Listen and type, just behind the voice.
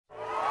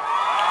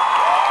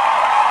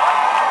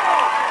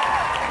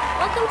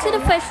to the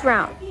first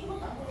round.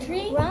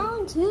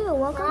 Round 2.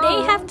 Welcome.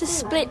 They have to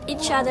split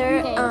each other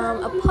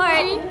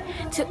apart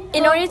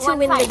in order to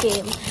win the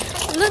game.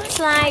 Looks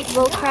like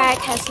Volcrack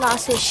has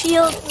lost his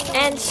shield,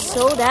 and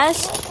so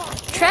does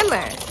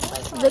Tremor.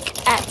 Look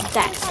at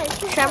that.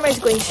 Tremor is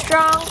going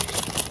strong,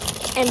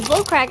 and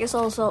Volcrack is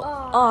also...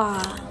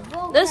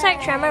 looks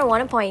like Tremor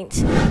won a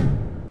point.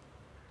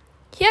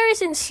 Here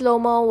is in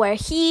slow-mo where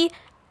he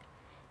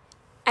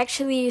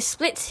actually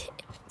splits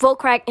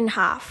Volcrack in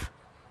half.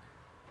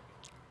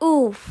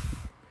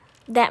 Oof.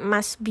 That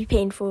must be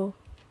painful.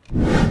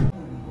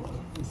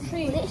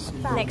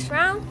 Next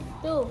round.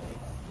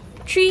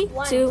 3,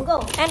 2,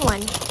 and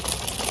 1.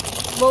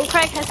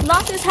 Volcrack has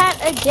lost his hat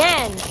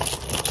again.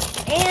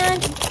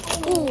 And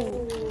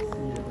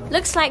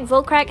looks like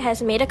Volcrack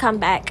has made a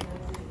comeback.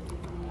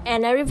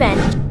 And a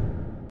revenge.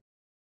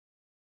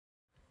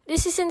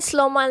 This is in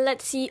slow-mo and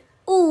let's see.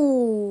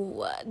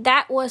 Ooh,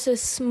 that was a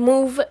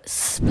smooth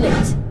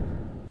split.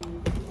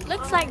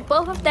 Looks like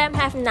both of them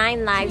have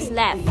 9 lives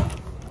left.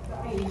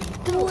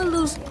 Who will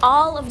lose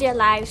all of their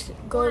lives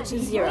go to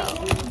 0.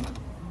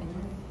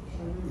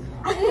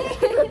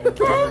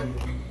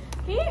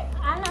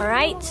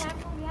 Alright.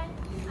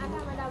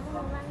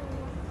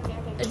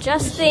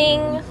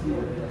 Adjusting.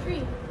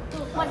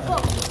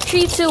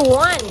 3, 2,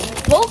 1.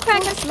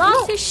 Volcrack has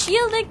lost his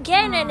shield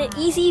again and an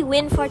easy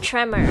win for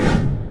Tremor.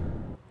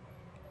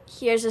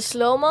 Here's a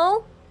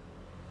slow-mo.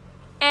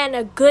 And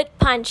a good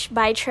punch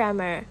by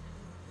Tremor.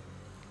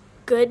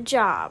 Good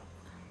job.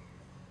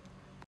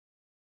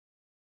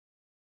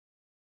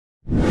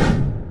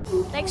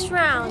 Next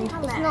round.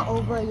 It's not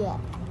over yet.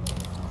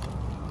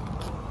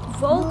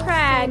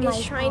 Volcrack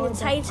is trying to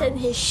tighten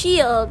his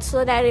shield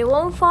so that it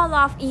won't fall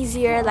off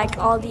easier like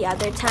all the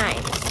other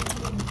times.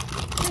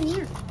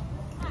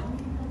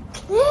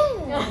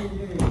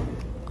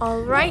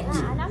 Alright.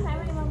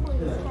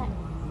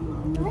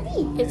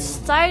 It's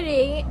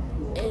starting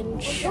in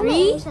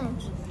 3.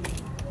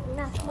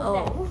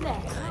 Oh.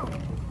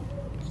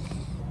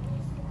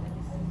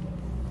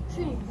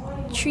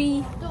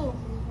 3,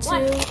 2,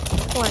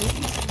 1.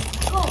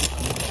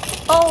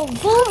 Oh,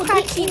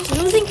 Volcrack keeps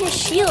losing his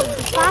shield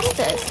the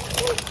fastest.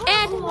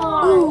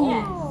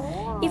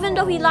 And even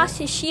though he lost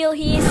his shield,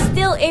 he is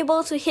still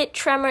able to hit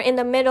Tremor in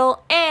the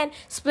middle and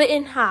split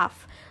in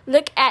half.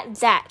 Look at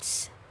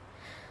that.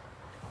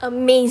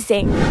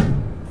 Amazing.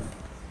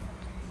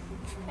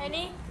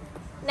 Ready?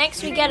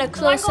 Next we get a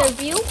closer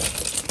view.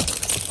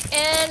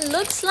 And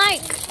looks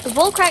like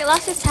Volcrack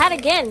lost his hat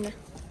again.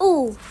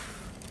 Ooh.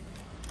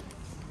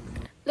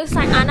 Looks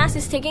like Anas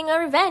is taking a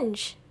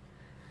revenge.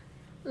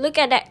 Look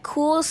at that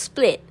cool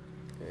split.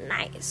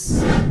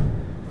 Nice.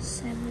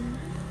 7.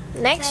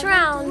 Next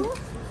round.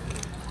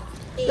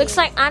 Looks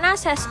like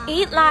Anas has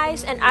 8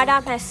 lives and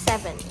Adam has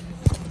 7.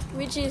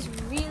 Which is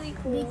really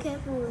cool. Be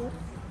careful.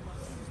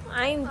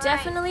 I'm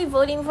definitely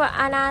voting for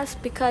Anas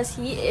because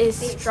he is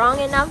strong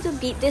enough to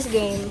beat this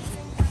game.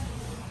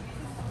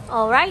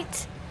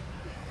 Alright.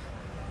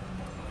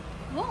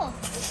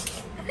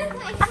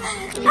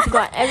 We've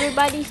got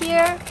everybody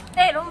here.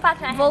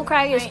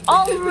 Volcrack is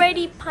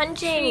already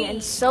punching,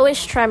 and so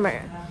is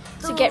Tremor.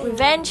 To get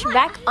revenge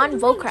back on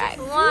Volcrack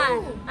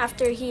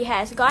after he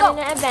has gotten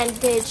an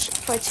advantage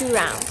for 2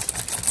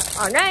 rounds.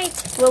 Alright,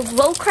 will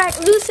Volcrack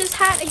lose his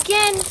hat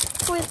again?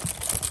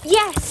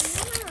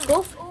 Yes!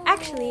 Both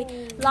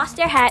actually lost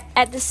their hat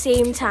at the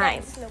same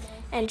time.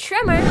 And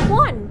Tremor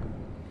won.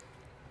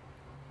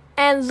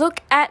 And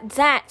look at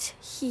that.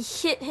 He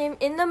hit him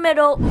in the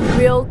middle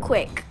real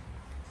quick.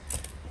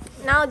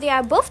 Now they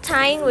are both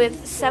tying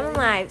with 7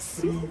 lives.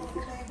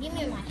 Give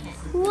me my hat.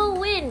 Who will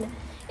win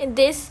in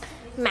this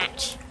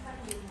match?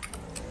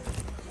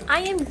 I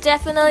am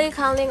definitely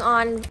counting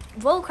on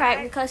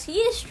Volcrack because he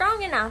is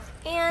strong enough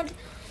and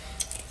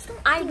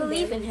I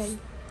believe in him.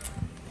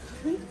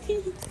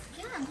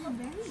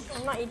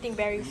 I'm not eating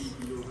berries.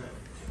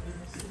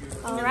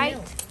 Alright.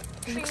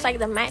 Looks like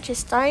the match is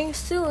starting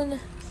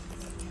soon.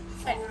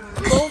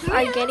 Both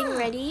are getting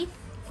ready.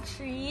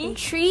 In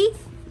 3,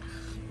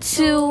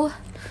 2,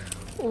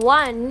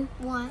 1.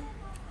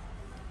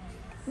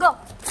 Go!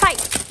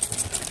 Fight!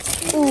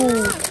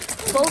 Ooh.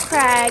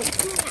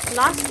 Volcrack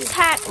lost his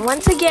hat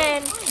once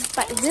again.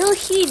 But will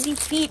he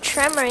defeat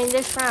Tremor in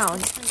this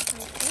round?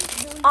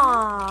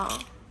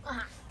 Aww.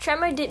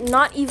 Tremor did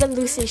not even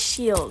lose his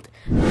shield.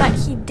 But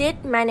he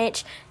did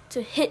manage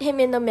to hit him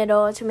in the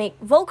middle to make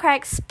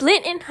Volcrack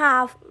split in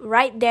half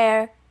right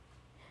there.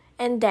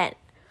 And then,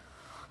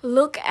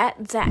 look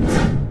at that.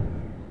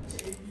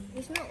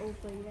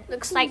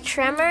 Looks like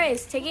Tremor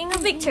is taking a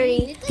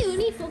victory.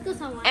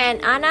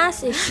 And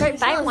Anas is short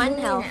by 1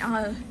 health.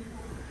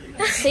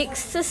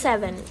 6 to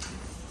 7.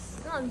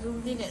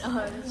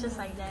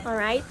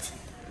 Alright.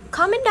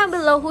 Comment down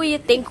below who you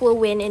think will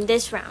win in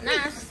this round.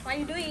 What are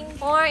you doing?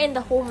 Or in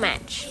the whole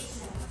match.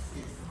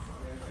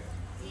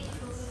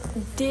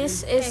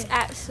 This is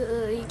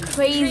absolutely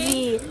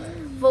crazy.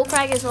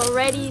 Volcrack is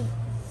already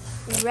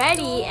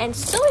ready and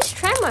so is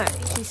Tremor.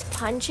 He's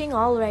punching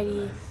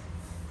already.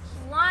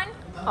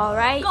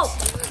 Alright.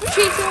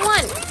 3,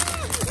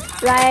 2,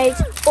 Right.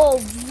 Oh,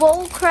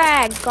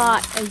 Volcrag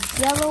got a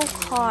yellow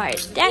card.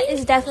 That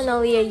is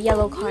definitely a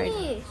yellow card.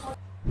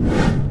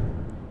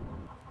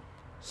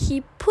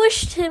 He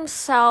pushed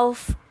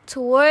himself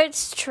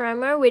towards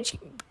Tremor, which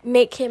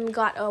make him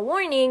got a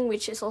warning,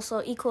 which is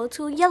also equal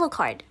to yellow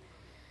card.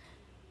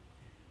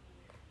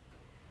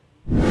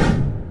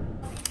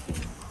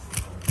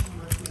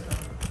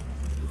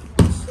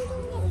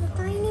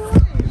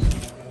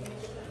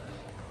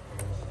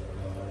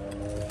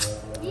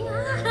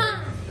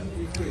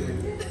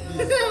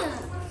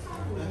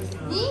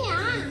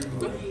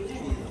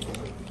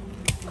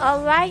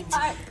 Alright,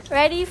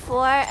 ready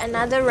for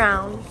another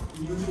round.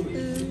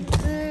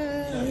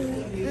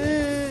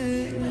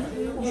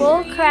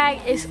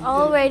 Volcrag is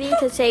all ready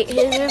to take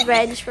his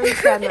revenge from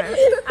Tremor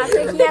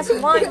after he has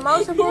won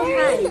multiple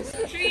times.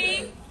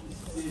 3,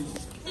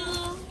 2,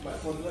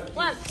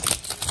 1.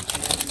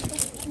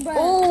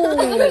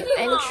 Oh,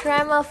 and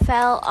Tremor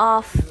fell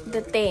off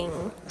the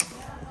thing.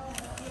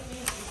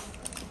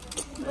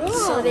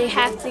 So they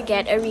have to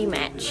get a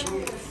rematch.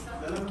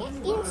 Get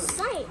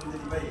inside.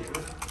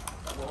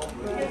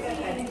 Let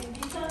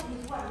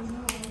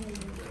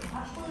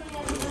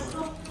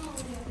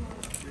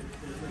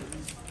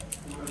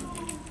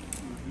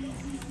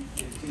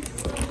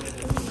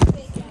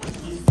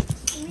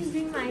me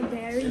bring my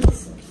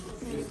berries.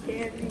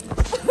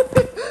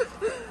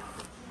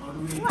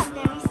 What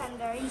berries and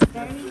berries?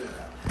 Berries.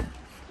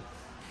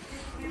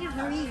 You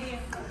hurry.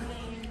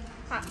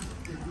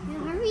 You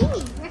hurry.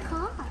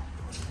 Record.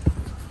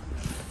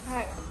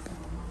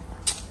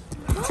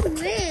 Go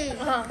away.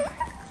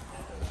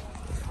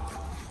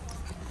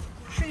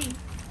 3.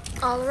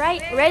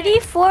 Alright, ready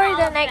for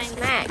the next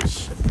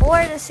match.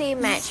 Or the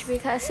same match,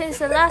 because since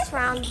the last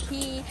round,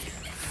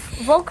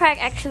 Volcrag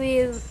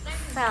actually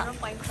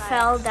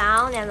fell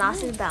down and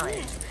lost his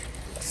balance.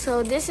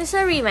 So this is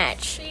a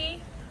rematch.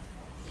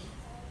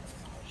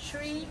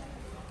 3.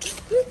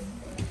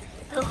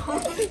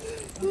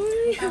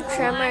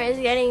 Tremor is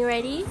getting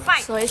ready,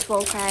 so is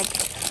Volcrag.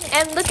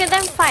 And look at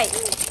them fight.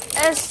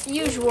 As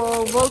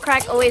usual,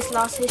 Volcrag always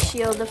lost his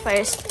shield the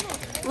first.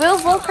 Will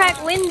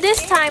Volcrag win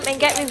this time and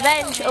get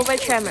revenge over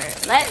Tremor?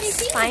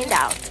 Let's find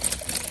out.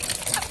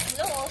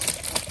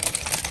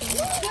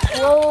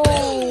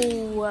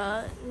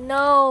 Whoa,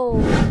 no.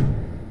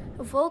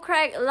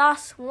 Volcrag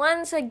lost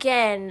once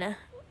again.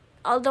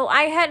 Although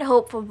I had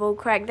hope for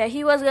Volcrag that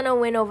he was gonna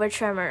win over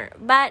Tremor,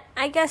 but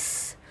I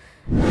guess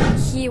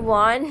he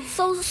won.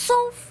 So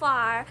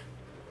far,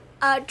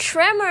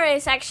 Tremor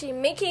is actually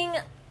making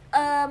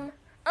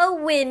a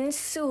win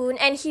soon,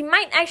 and he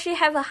might actually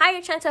have a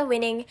higher chance of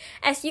winning.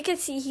 As you can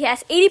see, he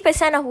has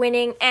 80% of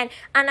winning, and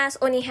Anas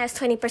only has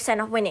 20%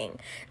 of winning.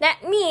 That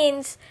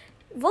means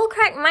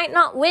Volcrag might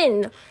not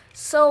win.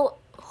 So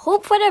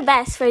hope for the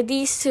best for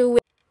these two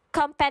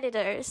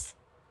competitors.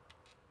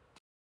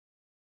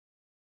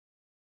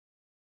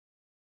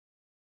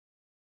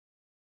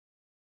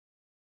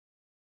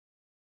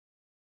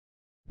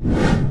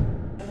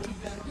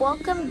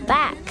 Welcome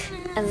back.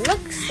 It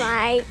looks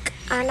like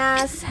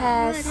Anas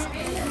has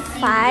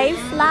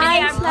 5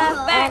 lives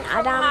left and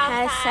Adam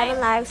has 7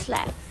 lives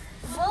left.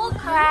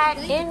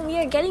 Volcrag, and we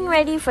are getting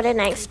ready for the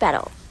next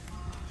battle.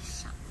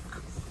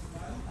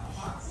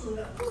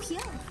 Oh,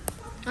 here.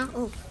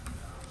 Oh.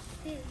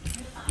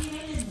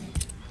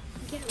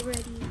 Get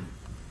ready.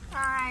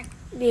 Alright.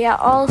 They are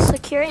all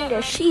securing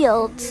their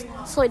shields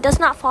so it does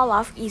not fall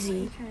off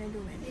easily.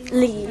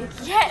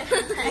 Yes,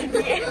 I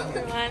did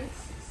once.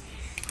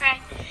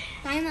 Alright.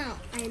 Time out.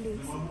 I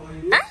lose.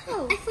 No,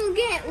 I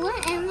forget.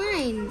 What am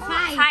I?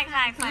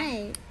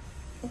 5.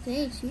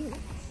 Okay, shield.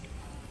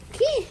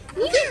 Okay,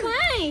 we get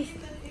 5.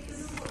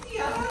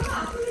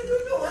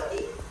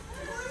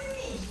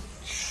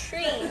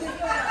 3,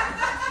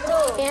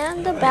 2.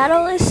 And the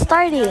battle is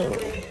starting.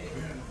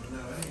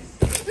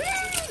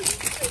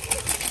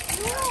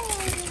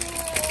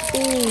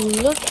 Ooh,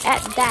 look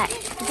at that.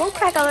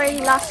 Volcrag already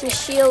lost his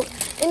shield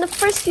in the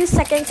first few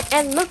seconds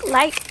and look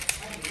like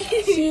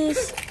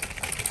he's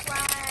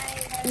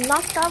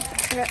knocked off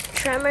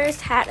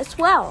Tremor's hat as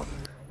well.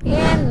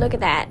 And look at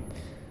that.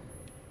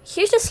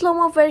 Here's the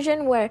slow-mo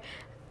version where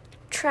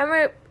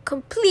Tremor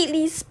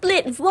completely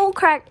split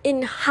Volcrag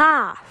in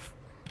half.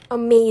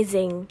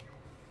 Amazing.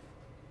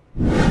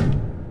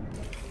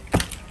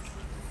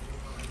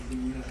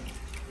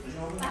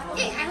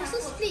 Hey, I also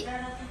split.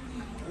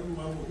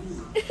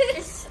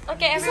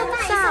 Okay, everyone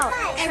out.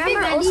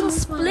 Tremor also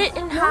split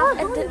in half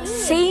at the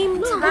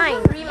same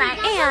time,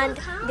 and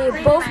they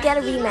both get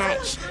a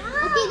rematch.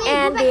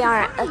 And they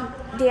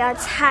are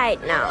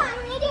tied now.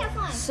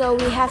 So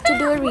we have to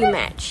do a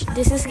rematch.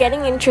 This is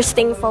getting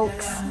interesting,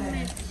 folks.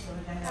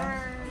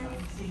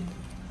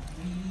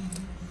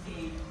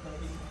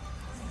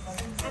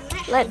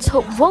 Let's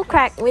hope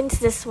Volcrag wins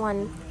this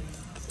one.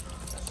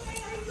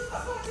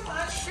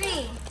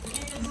 3,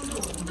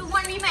 2,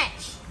 1,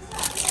 rematch.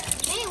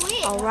 Hey,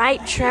 wait.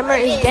 Alright, Tremor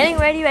is getting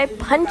ready by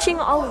punching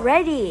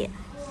already.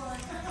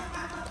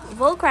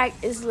 Volcrag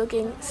is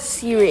looking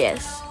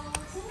serious.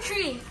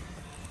 3,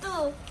 2,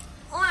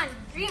 1,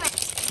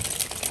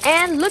 rematch.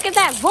 And look at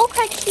that.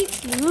 Volcrag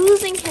keeps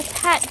losing his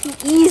hat the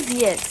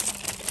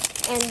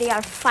easiest. And they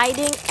are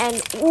fighting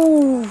and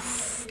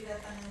oof.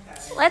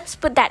 Let's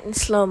put that in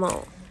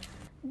slow-mo.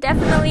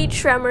 Definitely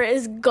Tremor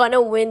is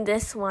gonna win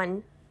this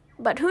one.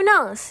 But who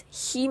knows?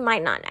 He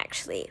might not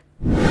actually.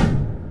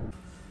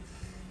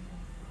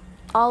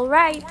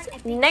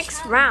 Alright,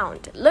 next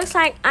round. Looks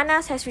like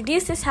Anas has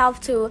reduced his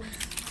health to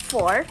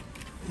 4.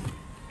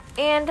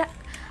 And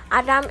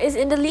Adam is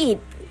in the lead.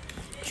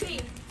 3,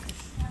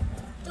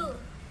 2,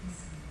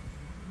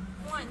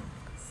 1.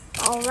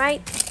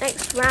 Alright,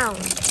 next round.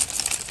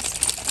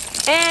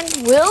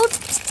 And will...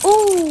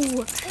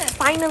 Ooh!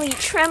 Finally,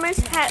 Tremor's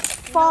hat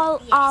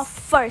fall off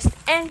first.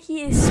 And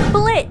he is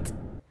split.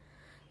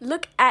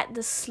 Look at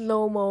the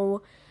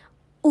slow-mo.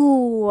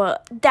 Ooh,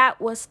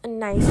 that was a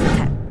nice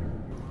cut.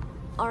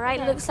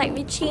 Alright, looks like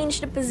we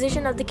changed the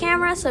position of the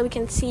camera so we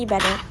can see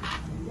better.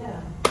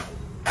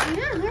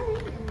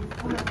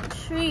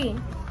 3,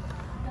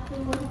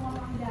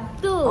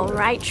 2.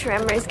 Alright,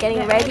 Tremor is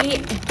getting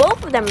ready.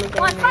 Both of them are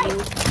getting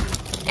ready.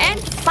 And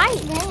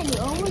fight!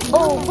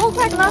 Oh,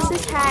 Volcrag lost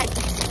his hat.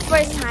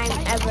 First time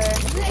ever.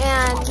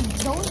 And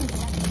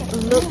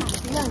look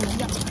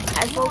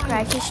at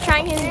Volcrag. He's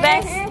trying his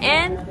best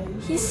and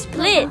he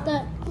split.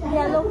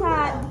 Yellow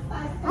card.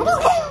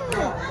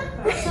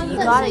 He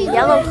got a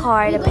yellow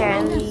card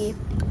apparently.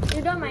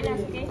 You don't mind us,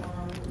 okay?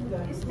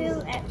 You're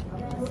still at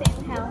the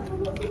same health.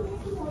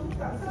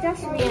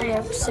 Just And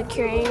they're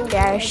securing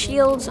their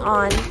shields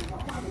on.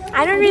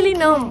 I don't really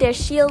know if their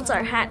shields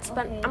are hats,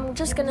 but I'm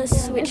just gonna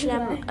switch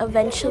them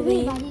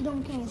eventually.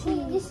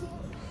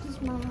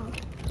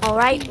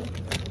 Alright,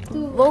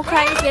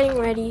 Volcrag is getting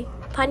ready.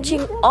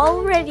 Punching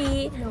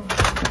already.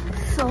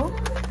 So,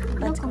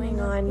 what's going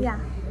on? Yeah.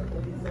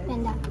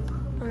 Panda.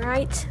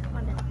 Alright.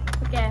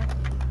 Okay.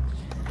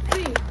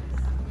 3,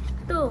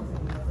 2,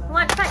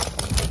 1, fight.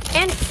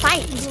 And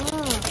fight.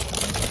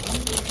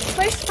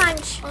 First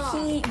punch,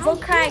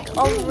 Volcrag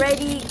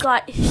already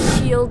got his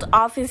shield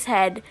off his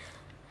head.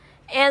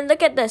 And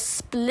look at the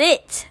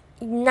split.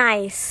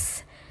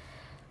 Nice.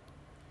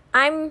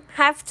 I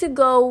have to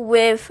go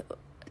with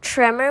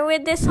Tremor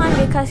with this one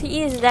because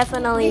he is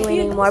definitely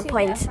winning more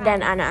points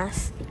than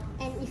Anas.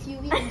 And if you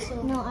win,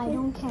 so no, I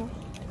don't care.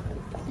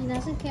 He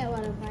doesn't care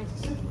what the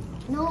price is.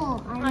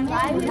 No, I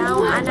don't.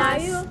 Now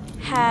Anas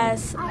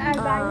has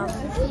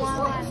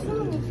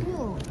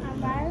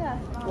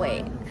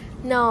wait.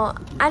 No,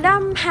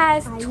 Adam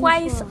has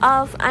twice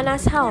of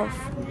Anas' health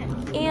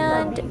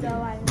and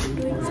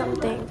doing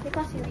something.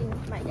 Because you win,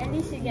 but at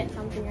least you get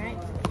something, right?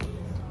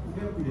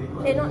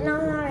 They don't know.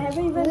 I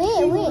haven't even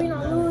win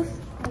or lose.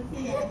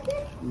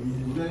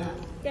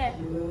 Yeah.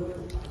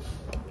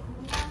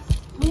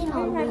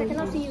 I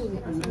cannot see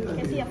you. I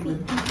can see your feet.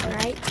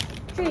 Alright.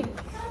 3,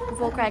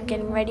 Volcrag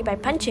getting ready by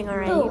punching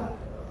already. 2,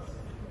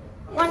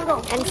 1,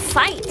 go. And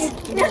fight!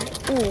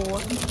 Ooh.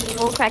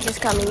 Volcrag is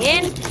coming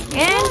in.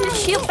 And the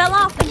shield fell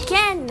off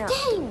again.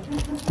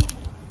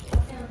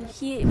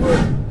 He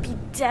would be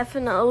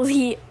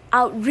definitely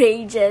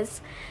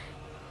outrageous.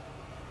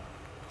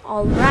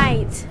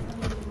 Alright.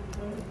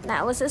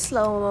 That was a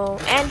slow-mo.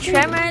 And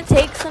Tremor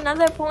takes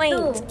another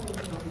point.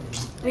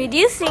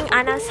 Reducing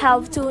Anna's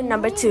health to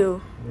number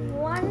 2.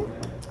 1.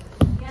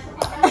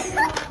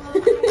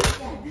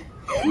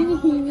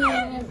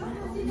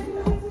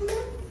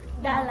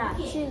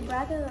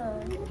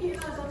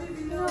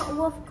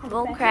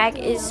 Volcrag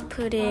is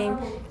putting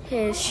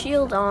his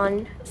shield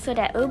on so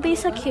that it will be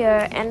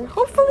secure, and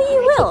hopefully he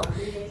will.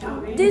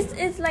 This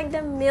is like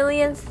the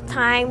millionth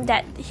time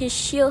that his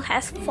shield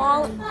has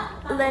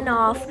fallen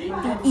off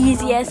the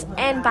easiest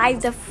and by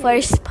the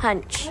first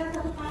punch.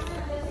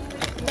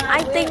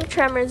 I think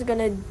Tremor is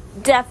gonna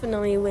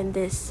definitely win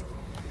this.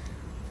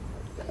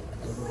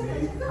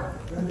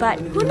 But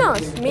who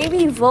knows?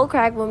 Maybe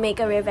Volcrag will make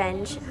a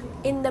revenge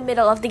in the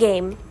middle of the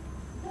game.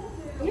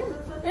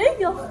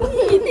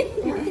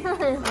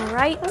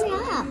 Alright.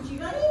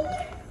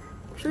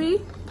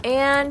 3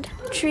 and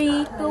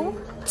 3,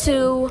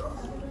 2,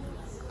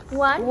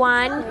 1.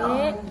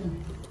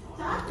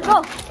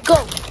 Go! Go!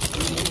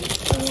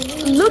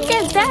 Look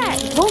at that!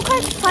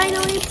 Volcrag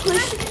finally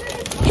pushed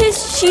his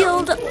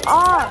shield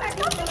off.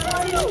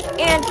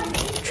 And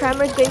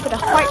Tremor's going for the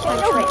heart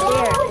punch right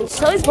there. And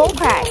so is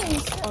Volcrag.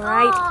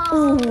 Alright.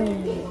 Ooh.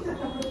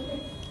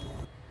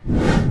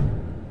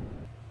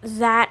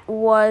 That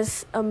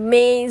was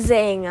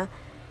amazing.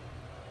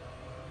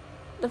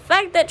 The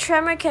fact that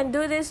Tremor can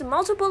do this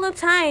multiple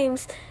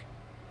times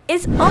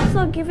is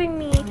also giving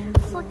me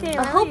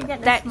a hope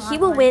that he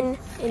will win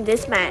in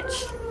this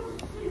match.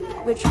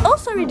 Which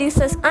also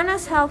reduces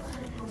Anna's health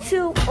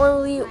to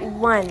only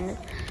 1.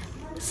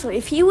 So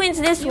if he wins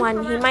this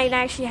one, he might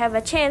actually have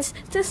a chance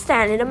to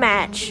stand in a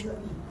match.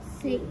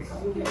 6,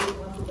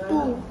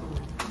 2.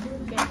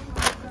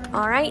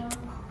 Alright.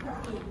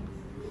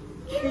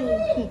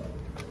 3,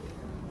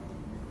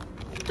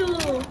 2.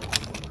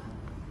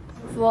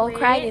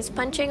 Volcrag is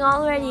punching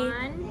already.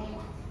 1.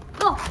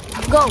 Go!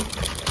 Go!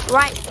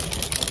 Right.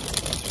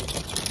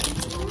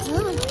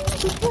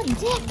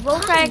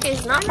 Volcrag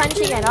is not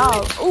punching at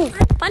all. Ooh.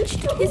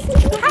 punched his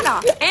hat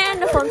off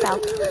and the phone fell.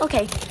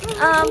 Okay.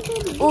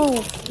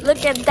 Ooh,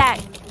 look at that.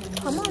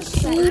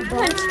 He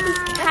punched his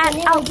hat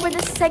out for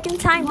the second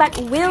time, but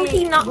will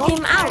he knock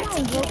him out?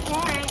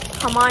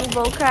 Come on,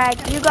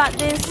 Volcrag, you got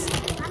this.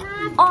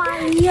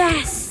 Oh,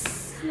 yes!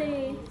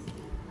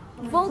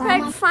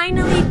 Volcrag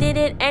finally did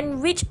it,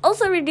 and which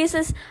also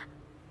reduces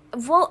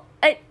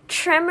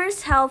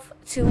Tremor's health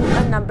to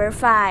a number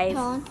 5.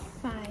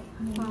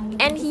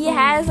 And he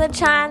has a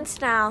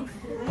chance now.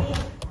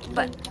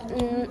 But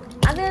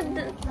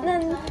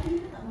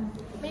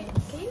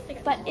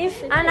but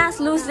if Anas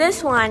loses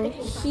this one,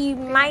 he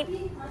might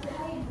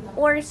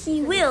or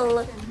he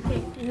will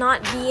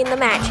not be in the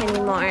match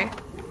anymore.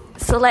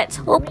 So let's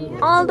hope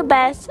all the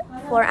best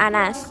for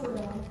Anas.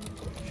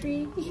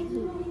 3,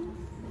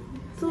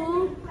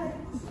 2,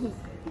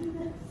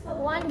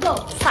 1, go!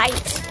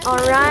 Fight.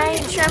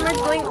 Alright, Tremor's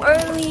going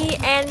early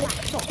and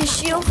his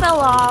shield fell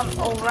off.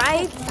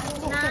 Alright.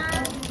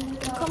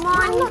 Come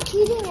on. I'm not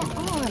cheating at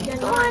all.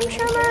 Come on,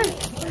 Tremor.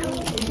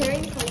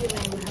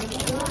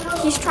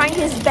 He's trying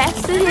his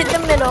best to hit the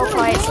middle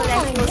part so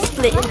that he will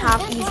split in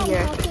half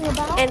easier.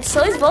 And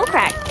so is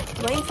Volcrag,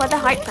 going for the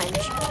heart punch.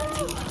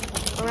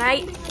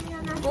 Alright.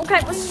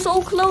 Volcrag was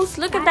so close.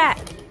 Look at that.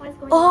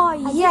 Oh,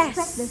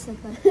 yes.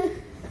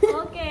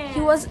 He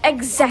was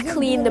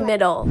exactly in the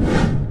middle.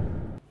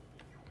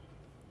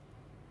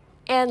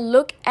 And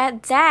look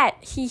at that.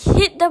 He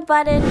hit the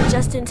button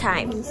just in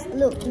time.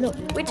 Look.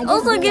 Which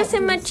also gives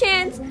him a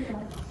chance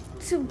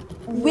to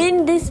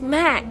win this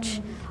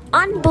match.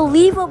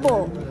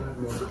 Unbelievable.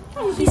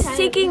 He's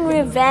taking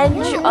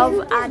revenge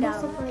of Adam.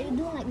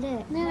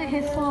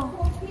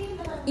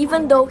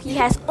 Even though he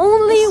has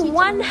only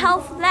 1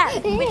 health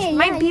left, which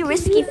might be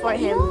risky for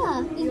him.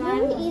 It's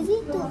very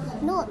easy to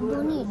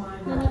don't need.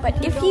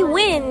 But if he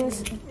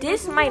wins,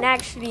 this might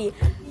actually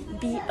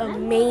be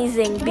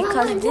amazing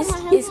because this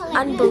is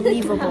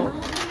unbelievable.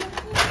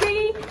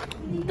 3,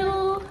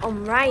 2,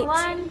 Alright.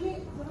 1.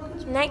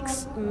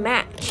 Next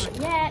match.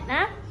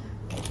 No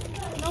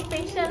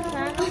patience,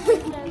 no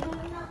patience.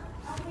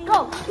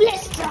 Go!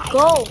 Let's try!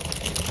 Go!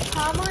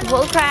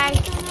 Volcrag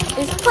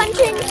is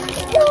punching.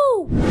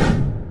 Woo!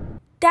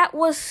 That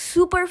was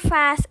super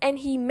fast and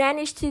he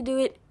managed to do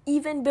it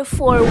even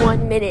before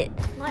 1 minute.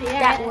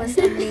 That was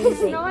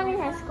amazing.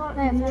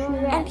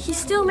 And he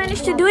still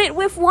managed to do it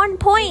with 1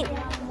 point.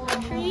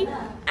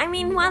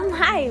 1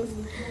 life.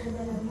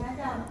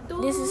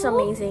 This is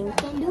amazing.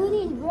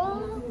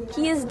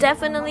 He is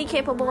definitely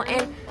capable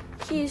and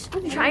he's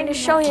trying to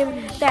show him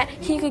that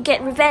he could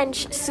get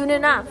revenge soon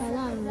enough.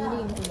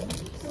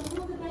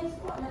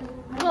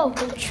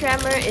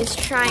 Tremor is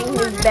trying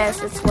his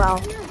best as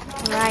well.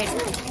 Right.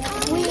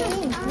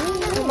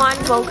 Come on,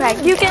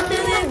 Volcrag. You can do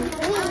this.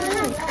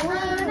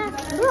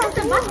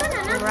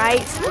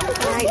 Alright,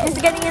 this is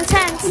getting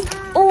intense.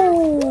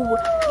 Oh,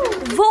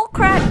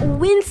 Volcrag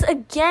wins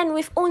again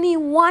with only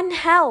 1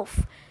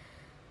 health.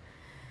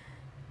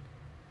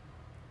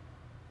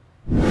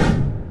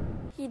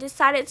 He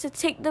decided to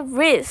take the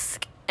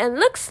risk. And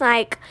looks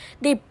like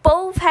they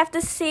both have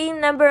the same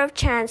number of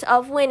chance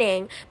of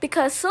winning.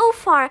 Because so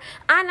far,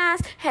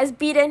 Anas has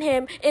beaten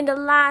him in the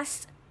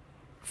last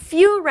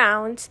few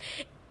rounds.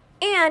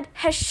 And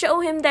has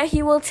shown him that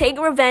he will take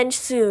revenge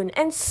soon.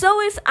 And so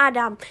is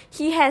Adam.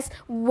 He has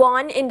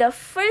won in the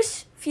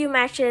first few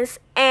matches.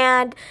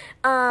 And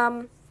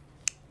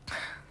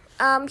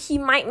he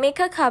might make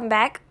a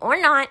comeback or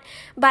not.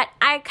 But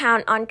I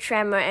count on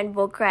Tremor and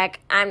Volcrag.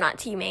 I'm not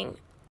teaming.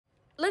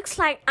 Looks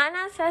like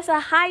Anas has a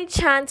high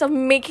chance of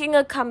making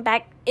a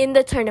comeback in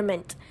the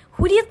tournament.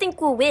 Who do you think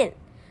will win?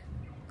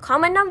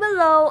 Comment down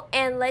below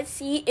and let's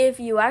see if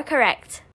you are correct.